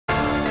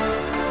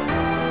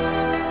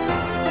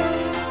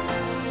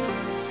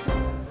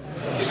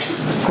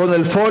Con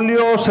el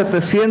folio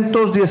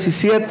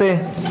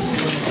 717,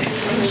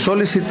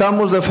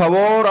 solicitamos de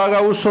favor haga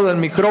uso del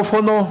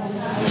micrófono.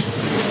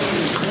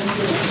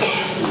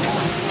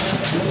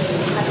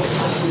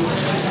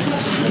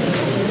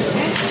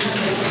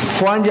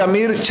 Juan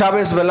Yamir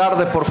Chávez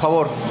Velarde, por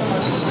favor.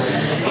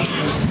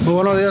 Muy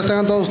buenos días,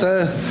 tengan todos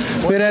ustedes.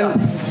 Miren,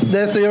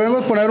 yo vengo a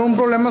exponer un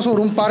problema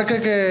sobre un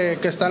parque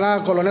que está en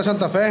la colonia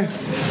Santa Fe.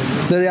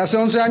 Desde hace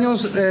 11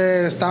 años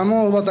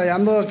estamos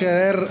batallando de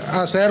querer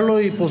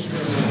hacerlo y pues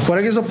por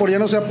X o por Y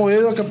no se ha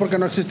podido, que porque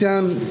no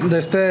existían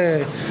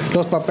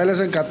los papeles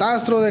en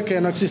catastro, de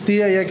que no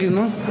existía y X,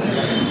 ¿no?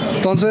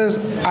 Entonces,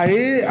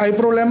 ahí hay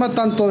problemas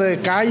tanto de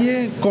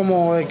calle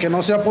como de que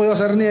no se ha podido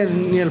hacer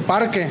ni el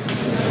parque.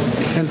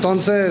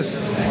 Entonces,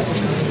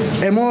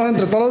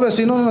 entre todos los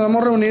vecinos nos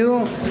hemos reunido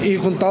y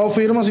juntado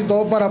firmas y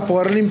todo para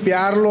poder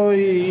limpiarlo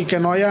y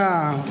que no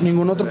haya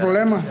ningún otro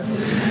problema.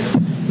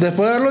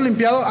 Después de haberlo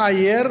limpiado,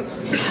 ayer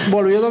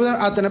volví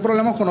a tener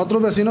problemas con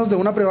otros vecinos de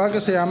una privada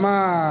que se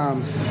llama,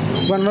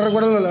 bueno, no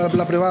recuerdo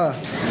la privada,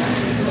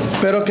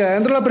 pero que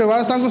adentro de la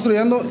privada están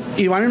construyendo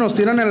y van y nos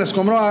tiran el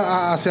escombro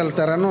hacia el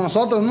terreno de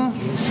nosotros, ¿no?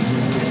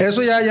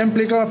 Eso ya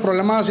implica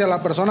problemas hacia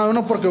la persona de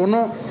uno, porque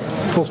uno,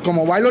 pues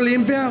como va y lo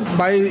limpia,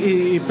 va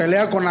y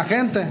pelea con la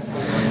gente.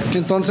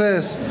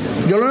 Entonces,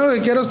 yo lo único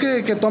que quiero es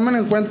que tomen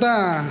en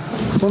cuenta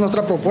pues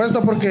nuestra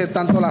propuesta, porque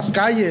tanto las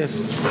calles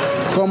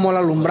como el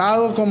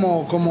alumbrado,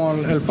 como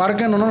el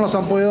parque no nos los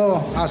han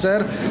podido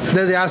hacer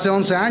desde hace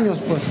 11 años,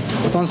 pues.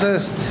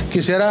 Entonces,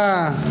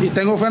 quisiera, y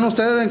tengo fe en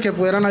ustedes en que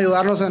pudieran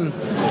ayudarnos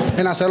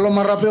en hacer lo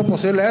más rápido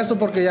posible esto,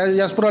 porque ya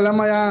es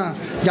problema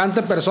ya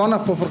ante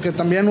personas, pues, porque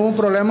también hubo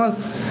problemas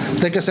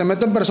de que se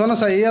meten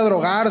personas ahí a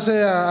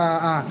drogarse,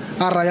 a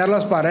rayar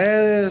las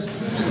paredes.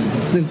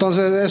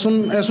 Entonces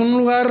es un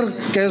lugar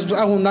que es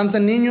abundante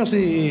en niños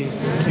y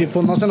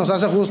pues no se nos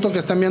hace justo que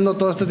estén viendo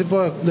todo este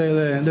tipo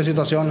de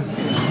situaciones.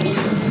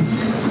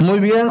 Muy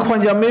bien,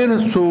 Juan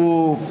Yamir,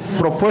 su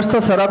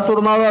propuesta será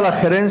turnada a la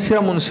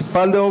Gerencia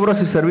Municipal de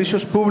Obras y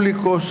Servicios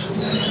Públicos,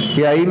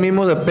 y ahí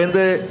mismo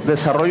depende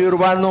Desarrollo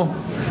Urbano.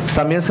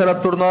 También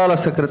será turnada a la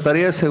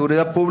Secretaría de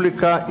Seguridad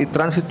Pública y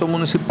Tránsito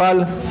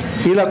Municipal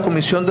y la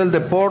Comisión del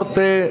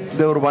Deporte,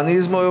 de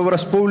Urbanismo y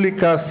Obras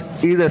Públicas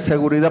y de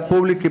Seguridad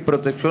Pública y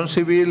Protección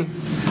Civil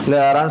le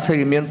darán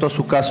seguimiento a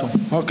su caso.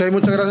 Ok,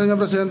 muchas gracias, señor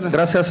presidente.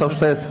 Gracias a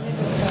usted.